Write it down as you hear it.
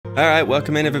Alright,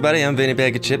 welcome in everybody, I'm Vinny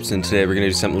Bag of Chips, and today we're gonna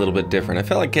do something a little bit different. I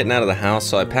felt like getting out of the house,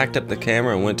 so I packed up the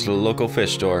camera and went to the local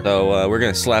fish store. So we're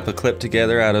gonna slap a clip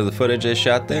together out of the footage I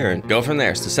shot there and go from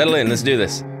there. So settle in, let's do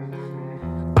this.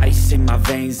 Ice in my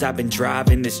veins, I've been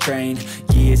driving this train.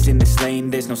 Years in this lane,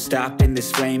 there's no stopping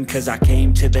this flame. Cause I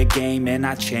came to the game and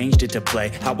I changed it to play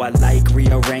how I like,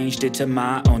 rearranged it to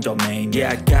my own domain.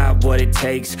 Yeah, I got what it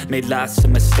takes, made lots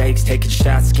of mistakes, taking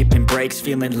shots, skipping breaks,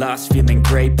 feeling lost, feeling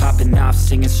great, popping off,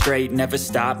 singing straight, never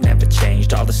stopped, never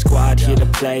changed. All the squad here to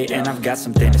play, and I've got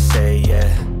something to say, yeah.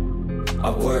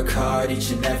 I work hard each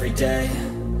and every day,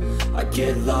 I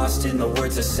get lost in the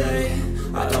words I say.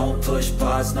 I don't push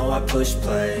pause, no I push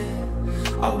play.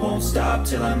 I won't stop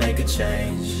till I make a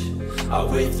change. I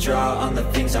withdraw on the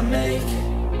things I make.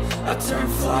 I turn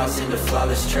flaws into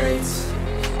flawless traits.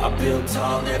 I build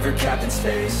tall, never capped in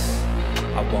space.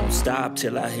 I won't stop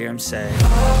till I hear him say,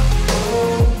 oh,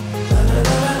 oh, la, la,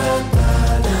 la, la,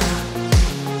 la, la.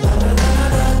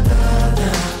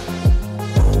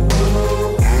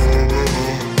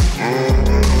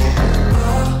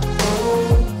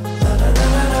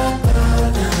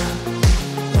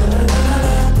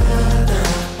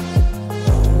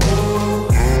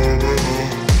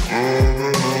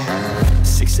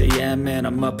 And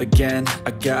I'm up again.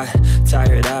 I got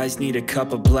tired eyes, need a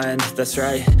cup of blend. That's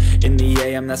right, in the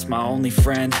AM, that's my only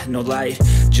friend. No light,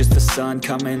 just the sun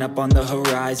coming up on the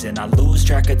horizon. I lose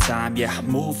track of time, yeah, I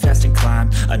move fast and climb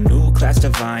a new class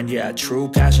divine, yeah, true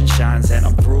passion shines. And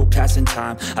I'm through passing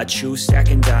time, I choose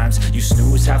stacking dimes. You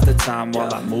snooze half the time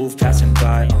while I move passing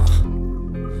by.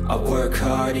 I work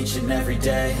hard each and every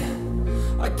day,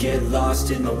 I get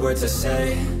lost in the words I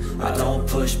say. I don't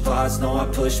push pause, no I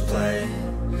push play.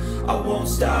 I won't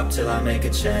stop till I make a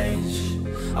change.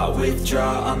 I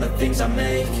withdraw on the things I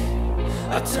make.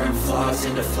 I turn flaws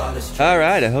into flawless.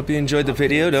 Alright, I hope you enjoyed the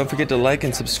video. Don't forget to like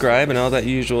and subscribe and all that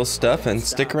usual stuff, and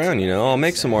stick around, you know. I'll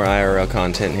make some more IRL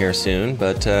content here soon,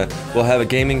 but we'll have a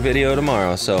gaming video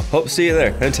tomorrow, so hope to see you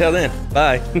there. Until then,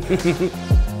 bye.